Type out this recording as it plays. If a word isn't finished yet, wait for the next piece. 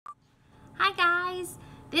Hi guys!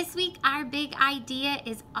 This week our big idea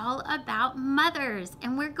is all about mothers,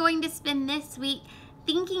 and we're going to spend this week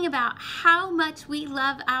thinking about how much we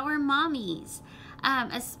love our mommies,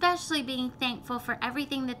 especially being thankful for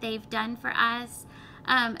everything that they've done for us,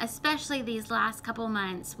 especially these last couple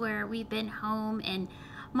months where we've been home and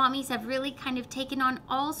mommies have really kind of taken on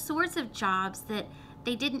all sorts of jobs that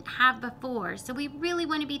they didn't have before. So we really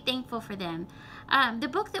want to be thankful for them. The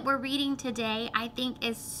book that we're reading today, I think,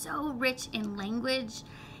 is so rich in language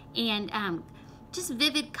and just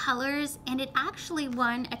vivid colors, and it actually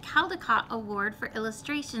won a Caldecott Award for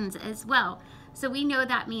illustrations as well. So we know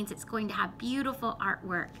that means it's going to have beautiful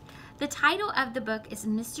artwork. The title of the book is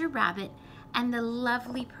Mr. Rabbit and the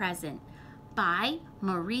Lovely Present by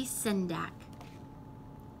Maurice Sendak.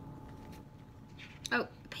 Oh,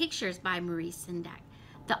 pictures by Maurice Sendak.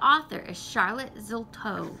 The author is Charlotte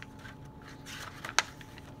Zolotow.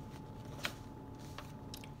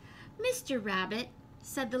 Mr. Rabbit,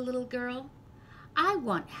 said the little girl, I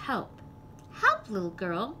want help. Help, little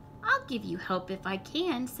girl. I'll give you help if I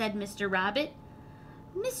can, said Mr. Rabbit.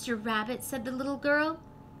 Mr. Rabbit, said the little girl,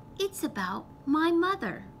 it's about my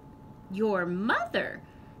mother. Your mother,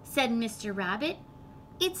 said Mr. Rabbit.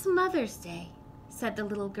 It's Mother's Day, said the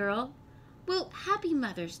little girl. Well, happy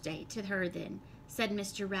Mother's Day to her then, said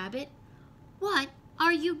Mr. Rabbit. What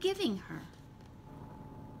are you giving her?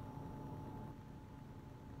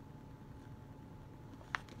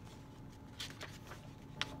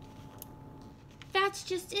 That's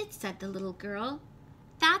just it, said the little girl.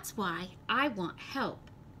 That's why I want help.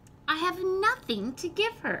 I have nothing to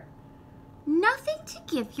give her. Nothing to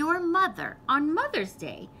give your mother on Mother's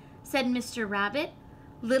Day, said Mr. Rabbit.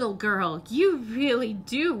 Little girl, you really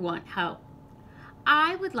do want help.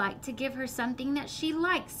 I would like to give her something that she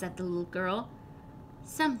likes, said the little girl.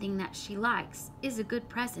 Something that she likes is a good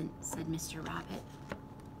present, said Mr. Rabbit.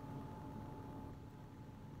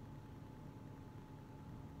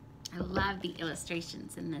 I love the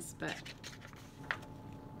illustrations in this book.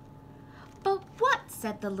 But what,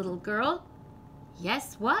 said the little girl.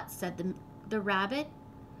 Yes, what, said the rabbit.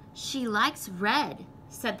 She likes red,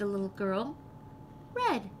 said the little girl.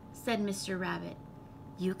 Red, said Mr. Rabbit.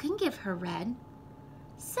 You can give her red.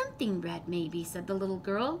 Something red, maybe, said the little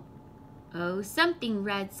girl. Oh, something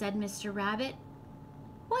red, said Mr. Rabbit.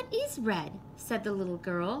 What is red, said the little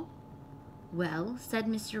girl. Well, said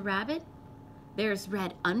Mr. Rabbit, there's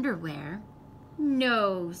red underwear.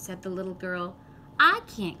 No, said the little girl, I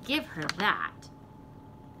can't give her that.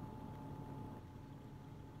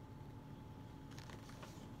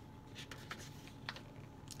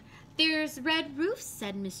 There's red roofs,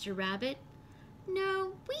 said Mr. Rabbit.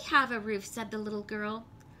 No, we have a roof, said the little girl.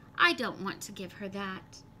 I don't want to give her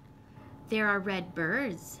that. There are red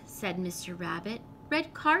birds, said Mr. Rabbit.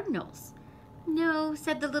 Red cardinals. No,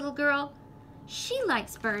 said the little girl. She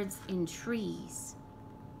likes birds in trees.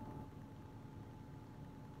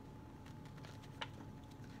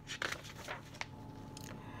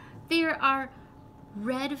 There are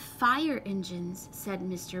red fire engines, said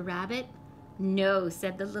Mr. Rabbit. No,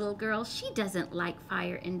 said the little girl, she doesn't like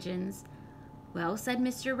fire engines. Well, said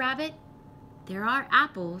Mr. Rabbit, there are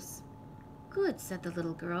apples. Good, said the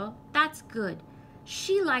little girl, that's good.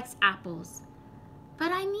 She likes apples.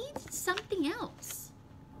 But I need something else.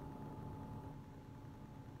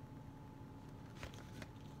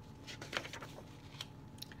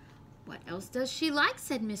 What else does she like,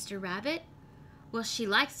 said Mr. Rabbit. Well, she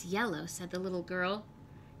likes yellow, said the little girl.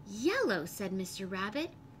 Yellow, said Mr.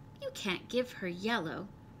 Rabbit. You can't give her yellow.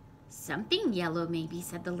 Something yellow, maybe,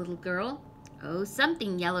 said the little girl. Oh,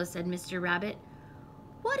 something yellow, said Mr. Rabbit.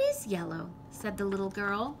 What is yellow, said the little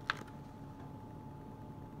girl.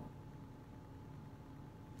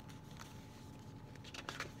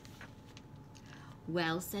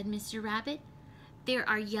 Well, said Mr. Rabbit, there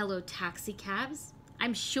are yellow taxi cabs.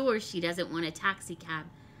 I'm sure she doesn't want a taxi cab,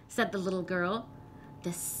 said the little girl.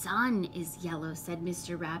 The sun is yellow, said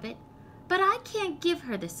Mr. Rabbit. But I can't give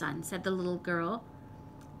her the sun, said the little girl.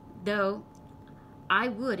 Though I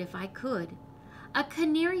would if I could. A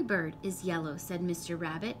canary bird is yellow, said Mr.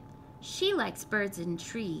 Rabbit. She likes birds in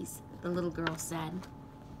trees, the little girl said.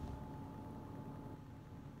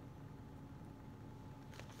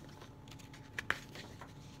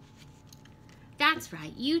 That's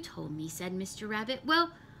right, you told me, said Mr. Rabbit.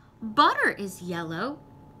 Well, butter is yellow.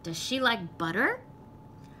 Does she like butter?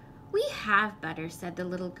 We have butter, said the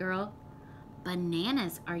little girl.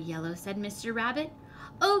 Bananas are yellow, said Mr. Rabbit.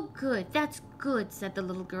 Oh, good, that's good, said the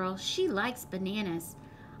little girl. She likes bananas.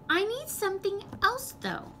 I need something else,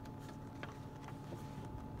 though.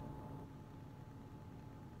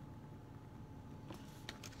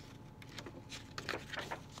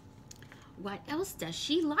 What else does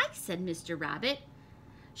she like? Said Mr. Rabbit.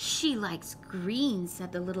 She likes green,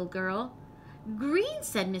 said the little girl. Green,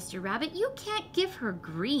 said Mr. Rabbit. You can't give her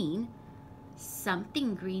green.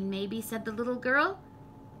 Something green, maybe, said the little girl.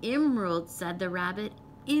 Emeralds, said the rabbit.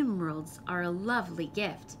 Emeralds are a lovely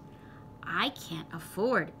gift. I can't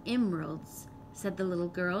afford emeralds, said the little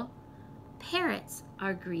girl. Parrots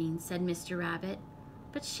are green, said Mr. Rabbit,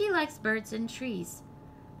 but she likes birds and trees.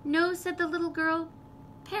 No, said the little girl,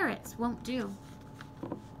 parrots won't do.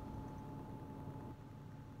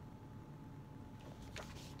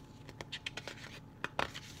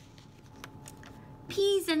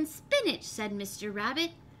 Peas and spinach, said Mr.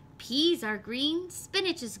 Rabbit. Peas are green,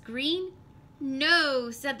 spinach is green.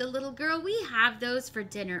 No, said the little girl, we have those for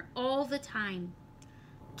dinner all the time.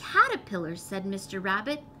 Caterpillars, said Mr.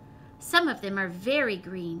 Rabbit. Some of them are very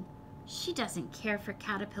green. She doesn't care for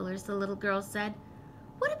caterpillars, the little girl said.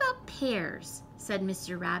 What about pears, said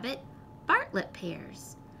Mr. Rabbit. Bartlett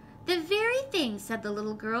pears. The very thing, said the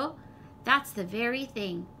little girl. That's the very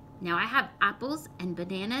thing. Now I have apples and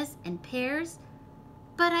bananas and pears,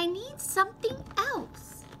 but I need something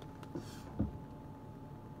else.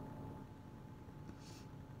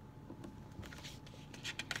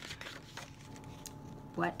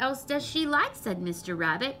 What else does she like? Said Mr.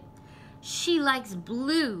 Rabbit. She likes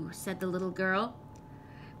blue, said the little girl.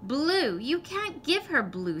 Blue, you can't give her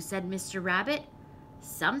blue, said Mr. Rabbit.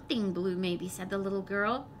 Something blue, maybe, said the little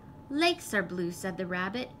girl. Lakes are blue, said the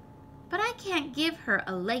rabbit. But I can't give her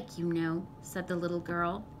a lake, you know, said the little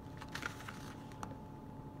girl.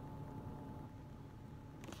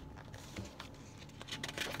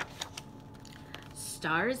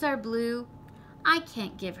 Stars are blue. I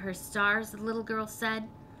can't give her stars, the little girl said,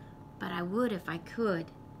 but I would if I could.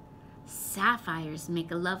 Sapphires make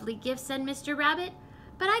a lovely gift, said Mr. Rabbit,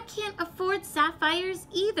 but I can't afford sapphires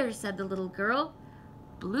either, said the little girl.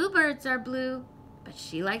 Bluebirds are blue, but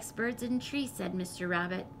she likes birds and trees, said Mr.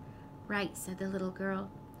 Rabbit. Right, said the little girl.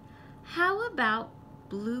 How about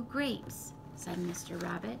blue grapes, said Mr.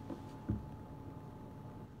 Rabbit.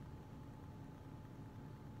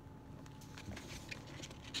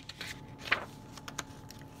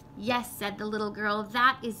 Yes, said the little girl,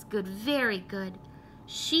 that is good, very good.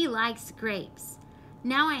 She likes grapes.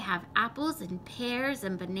 Now I have apples and pears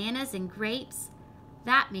and bananas and grapes.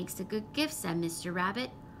 That makes a good gift, said Mr.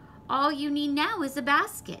 Rabbit. All you need now is a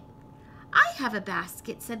basket. I have a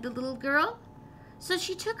basket, said the little girl. So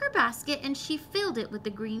she took her basket and she filled it with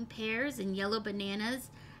the green pears and yellow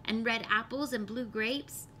bananas and red apples and blue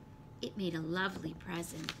grapes. It made a lovely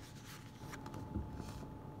present.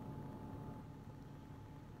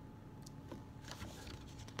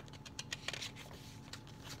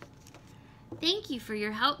 Thank you for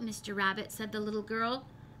your help, Mr. Rabbit, said the little girl.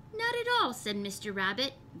 Not at all, said Mr.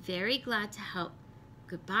 Rabbit. Very glad to help.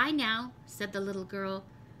 Goodbye now, said the little girl.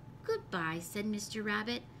 Goodbye, said Mr.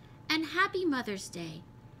 Rabbit, and happy Mother's Day,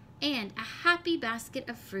 and a happy basket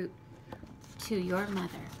of fruit to your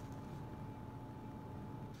mother.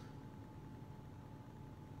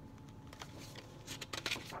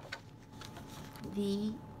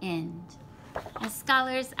 The end. As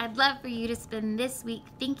scholars, I'd love for you to spend this week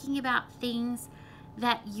thinking about things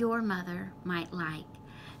that your mother might like.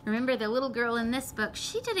 Remember, the little girl in this book,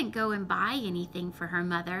 she didn't go and buy anything for her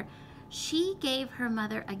mother. She gave her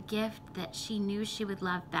mother a gift that she knew she would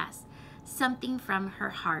love best, something from her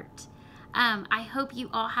heart. I hope you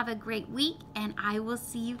all have a great week, and I will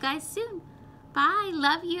see you guys soon. Bye.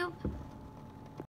 Love you.